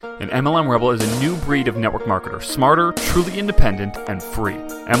An MLM Rebel is a new breed of network marketer, smarter, truly independent, and free.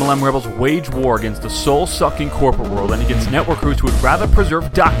 MLM Rebels wage war against the soul-sucking corporate world and against networkers who would rather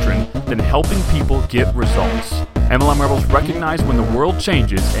preserve doctrine than helping people get results. MLM Rebels recognize when the world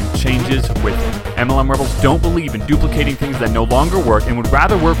changes and changes with it. MLM Rebels don't believe in duplicating things that no longer work and would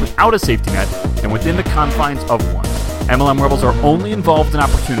rather work without a safety net than within the confines of one. MLM Rebels are only involved in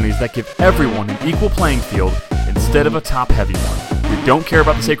opportunities that give everyone an equal playing field instead of a top-heavy one. We don't care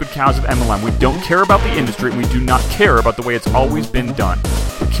about the sacred cows of MLM. We don't care about the industry. And we do not care about the way it's always been done.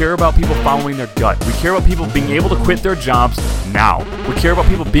 We care about people following their gut. We care about people being able to quit their jobs now. We care about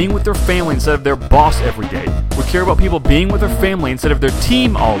people being with their family instead of their boss every day. We care about people being with their family instead of their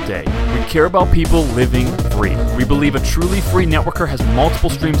team all day. We care about people living free. We believe a truly free networker has multiple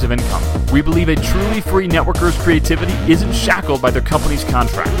streams of income. We believe a truly free networker's creativity isn't shackled by their company's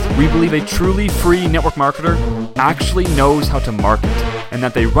contract. We believe a truly free network marketer actually knows how to market and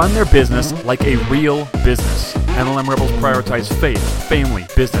that they run their business like a real business. MLM Rebels prioritize faith, family,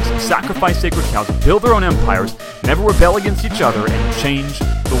 business, sacrifice sacred cows, build their own empires, never rebel against each other, and change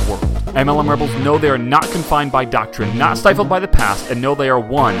the world. MLM Rebels know they are not confined by doctrine, not stifled by the past, and know they are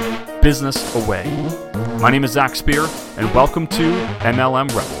one business away. My name is Zach Spear, and welcome to MLM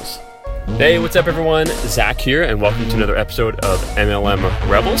Rebels. Hey, what's up everyone? Zach here, and welcome to another episode of MLM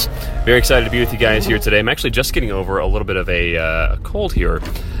Rebels. Very excited to be with you guys here today. I'm actually just getting over a little bit of a cold here,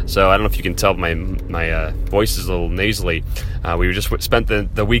 so I don't know if you can tell my voice is a little nasally. We just spent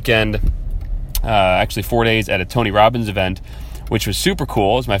the weekend, actually 4 days at a Tony Robbins event, which was super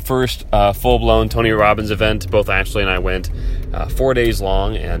cool. It was my first full-blown Tony Robbins event. Both Ashley and I went 4 days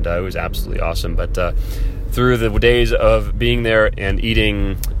long, and it was absolutely awesome. But through the days of being there and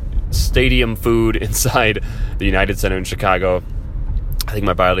eating stadium food inside the United Center in Chicago, I think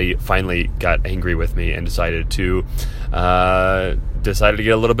my body finally got angry with me and decided to get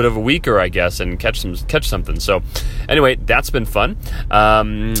a little bit of a weaker, I guess, and catch something. So anyway, that's been fun.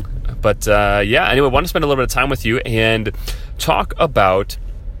 Anyway, I want to spend a little bit of time with you and talk about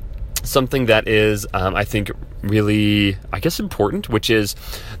something that is, I think, really, I guess, important, which is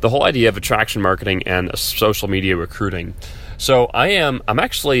the whole idea of attraction marketing and social media recruiting. So I'm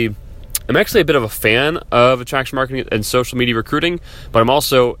actually a bit of a fan of attraction marketing and social media recruiting, but I'm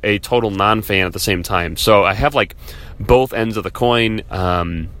also a total non-fan at the same time. So I have like both ends of the coin,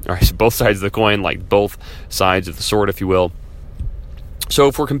 or both sides of the coin, like both sides of the sword, if you will. So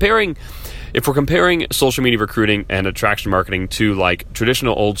if we're comparing social media recruiting and attraction marketing to like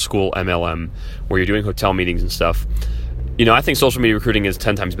traditional old school MLM, where you're doing hotel meetings and stuff, I think social media recruiting is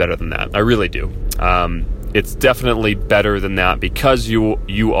 10 times better than that. I really do. It's definitely better than that because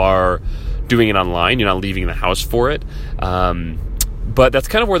you are doing it online. You're not leaving the house for it. But that's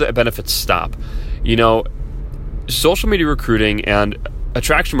kind of where the benefits stop. Social media recruiting and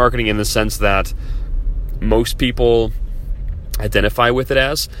attraction marketing, in the sense that most people identify with it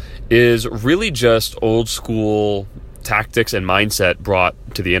as, is really just old school tactics and mindset brought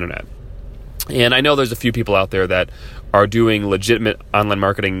to the internet. And I know there's a few people out there that are doing legitimate online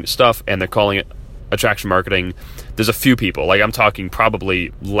marketing stuff and they're calling it attraction marketing. There's a few people, like I'm talking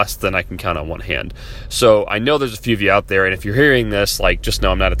probably less than I can count on one hand. So I know there's a few of you out there, and if you're hearing this, like, just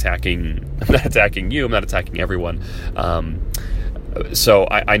know I'm not attacking you, I'm not attacking everyone. So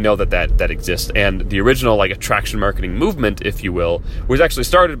I know that exists. And the original like attraction marketing movement, if you will, was actually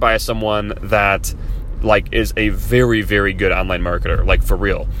started by someone that like is a very, very good online marketer, like for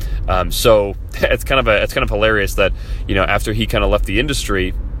real. So it's kind of hilarious that, after he kind of left the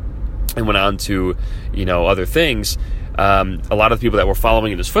industry and went on to, other things, a lot of the people that were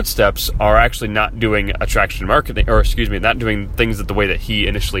following in his footsteps are actually not doing attraction marketing, not doing things the way that he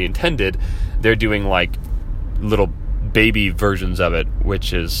initially intended. They're doing like little baby versions of it,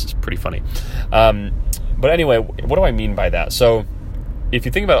 which is pretty funny. But anyway, what do I mean by that? So if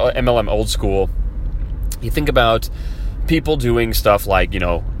you think about MLM old school, you think about people doing stuff like,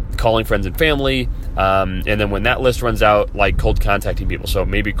 calling friends and family, and then when that list runs out, like cold contacting people. So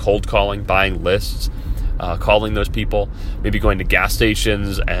maybe cold calling, buying lists, calling those people, maybe going to gas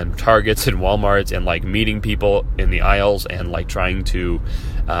stations and Targets and Walmarts and like meeting people in the aisles and like trying to,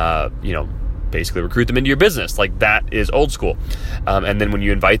 basically recruit them into your business. Like that is old school. And then when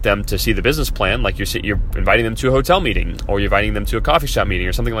you invite them to see the business plan, like you're inviting them to a hotel meeting or you're inviting them to a coffee shop meeting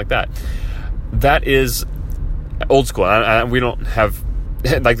or something like that. That is old school. We don't have,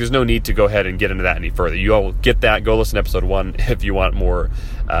 like, there's no need to go ahead and get into that any further. You all get that. Go listen to episode 1 if you want more,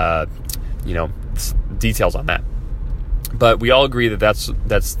 details on that. But we all agree that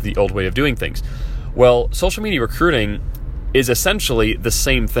that's the old way of doing things. Well, social media recruiting is essentially the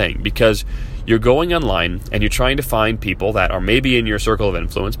same thing, because You're going online and you're trying to find people that are maybe in your circle of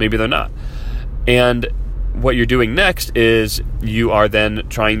influence, maybe they're not. And what you're doing next is you are then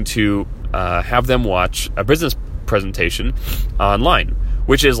trying to have them watch a business presentation online,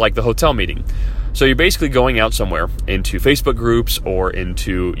 which is like the hotel meeting. So you're basically going out somewhere into Facebook groups or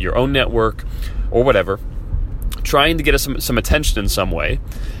into your own network or whatever, trying to get some attention in some way,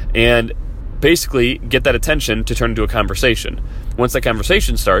 and basically get that attention to turn into a conversation. Once that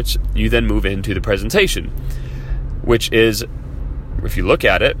conversation starts, you then move into the presentation, which is, if you look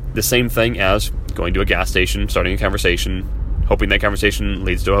at it, the same thing as going to a gas station, starting a conversation, hoping that conversation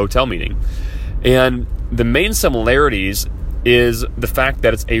leads to a hotel meeting. And the main similarities is the fact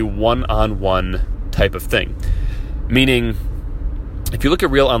that it's a one-on-one type of thing. Meaning, if you look at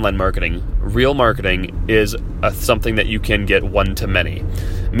real online marketing, real marketing is something that you can get one-to-many.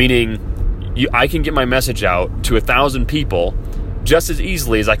 Meaning, I can get my message out to 1,000 people just as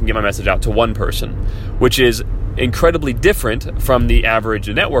easily as I can get my message out to one person, which is incredibly different from the average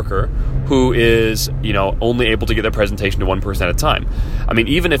networker who is, only able to get their presentation to one person at a time. I mean,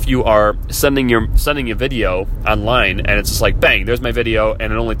 even if you are sending a video online and it's just like, bang, there's my video,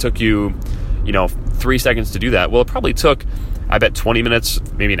 and it only took you, 3 seconds to do that. Well, it probably took, I bet, 20 minutes,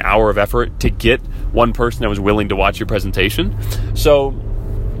 maybe an hour of effort to get one person that was willing to watch your presentation. So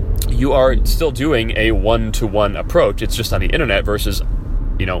you are still doing a one-to-one approach. It's just on the internet versus,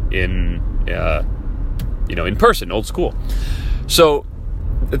 in person, old school. So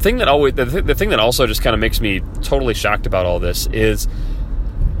the thing that also just kind of makes me totally shocked about all this is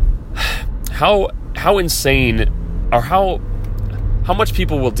how insane, or how much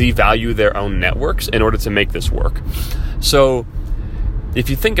people will devalue their own networks in order to make this work. So if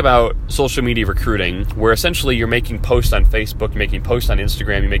you think about social media recruiting, where essentially you're making posts on Facebook, you're making posts on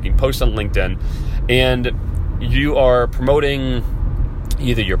Instagram, you're making posts on LinkedIn, and you are promoting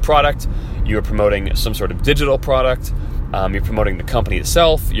either your product, you're promoting some sort of digital product, you're promoting the company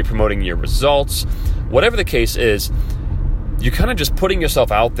itself, you're promoting your results, whatever the case is, you're kind of just putting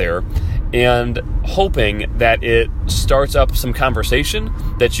yourself out there and hoping that it starts up some conversation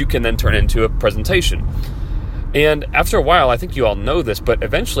that you can then turn into a presentation. And after a while, I think you all know this, but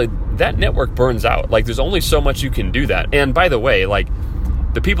eventually that network burns out. Like, there's only so much you can do that. And by the way, like,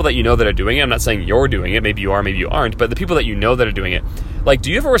 the people that you know that are doing it, I'm not saying you're doing it, maybe you are, maybe you aren't, but the people that you know that are doing it, like, do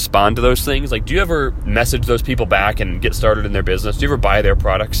you ever respond to those things? Like, do you ever message those people back and get started in their business? Do you ever buy their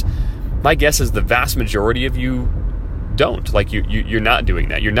products? My guess is the vast majority of you don't. Like, you're not doing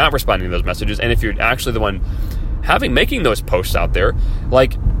that. You're not responding to those messages. And if you're actually the one making those posts out there,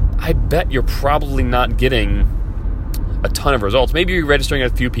 like, I bet you're probably not getting a ton of results. Maybe you're registering a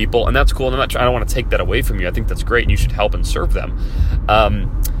few people, and that's cool. And I don't want to take that away from you. I think that's great, and you should help and serve them.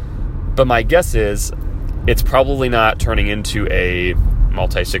 But my guess is it's probably not turning into a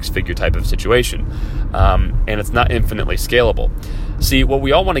multi-six-figure type of situation, and it's not infinitely scalable. See, what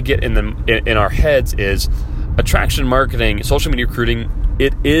we all want to get in our heads is attraction marketing, social media recruiting.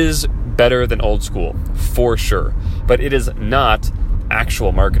 It is better than old school for sure, but it is not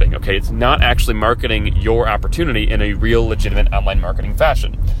actual marketing, okay? It's not actually marketing your opportunity in a real, legitimate online marketing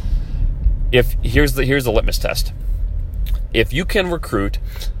fashion. Here's the litmus test. If you can recruit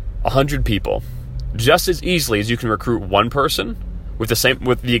 100 people just as easily as you can recruit one person with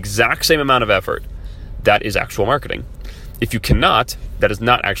the exact same amount of effort, that is actual marketing. If you cannot, that is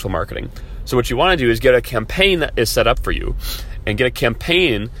not actual marketing. So what you want to do is get a campaign that is set up for you, and get a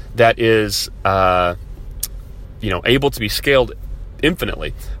campaign that is able to be scaled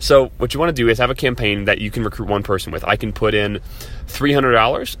infinitely. So what you want to do is have a campaign that you can recruit one person with. I can put in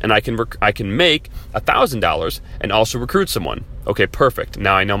 $300 and I can make $1,000 and also recruit someone. Okay, perfect.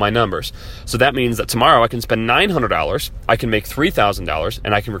 Now I know my numbers. So that means that tomorrow I can spend $900, I can make $3,000,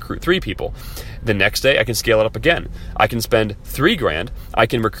 and I can recruit 3 people. The next day I can scale it up again. I can spend $3,000, I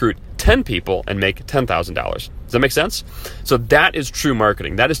can recruit 10 people and make $10,000. Does that make sense? So that is true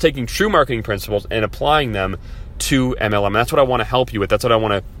marketing. That is taking true marketing principles and applying them to MLM. That's what I want to help you with. That's what I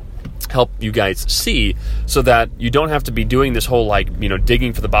want to help you guys see, so that you don't have to be doing this whole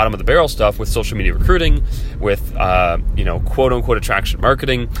digging for the bottom of the barrel stuff with social media recruiting, with quote unquote attraction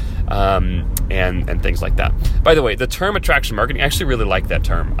marketing, and things like that. By the way, the term attraction marketing, I actually really like that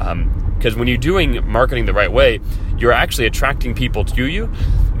term, because when you're doing marketing the right way, you're actually attracting people to you.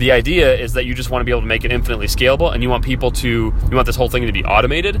 The idea is that you just want to be able to make it infinitely scalable, and you want this whole thing to be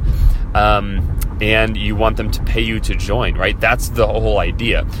automated, and you want them to pay you to join, right? That's the whole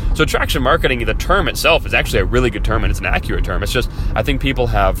idea. So attraction marketing, the term itself, is actually a really good term, and it's an accurate term. It's just, I think people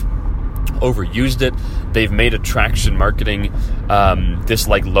have overused it. They've made attraction marketing this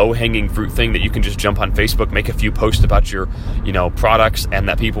like low-hanging fruit thing that you can just jump on Facebook, make a few posts about your, products, and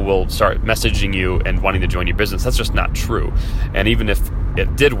that people will start messaging you and wanting to join your business. That's just not true. And even if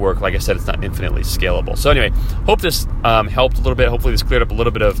it did work, like I said, it's not infinitely scalable. So anyway, hope this helped a little bit. Hopefully this cleared up a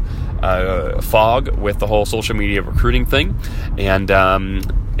little bit of fog with the whole social media recruiting thing, and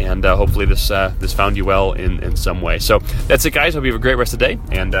hopefully this found you well in some way. So that's it, guys. Hope you have a great rest of the day,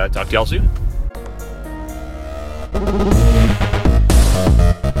 and talk to y'all soon.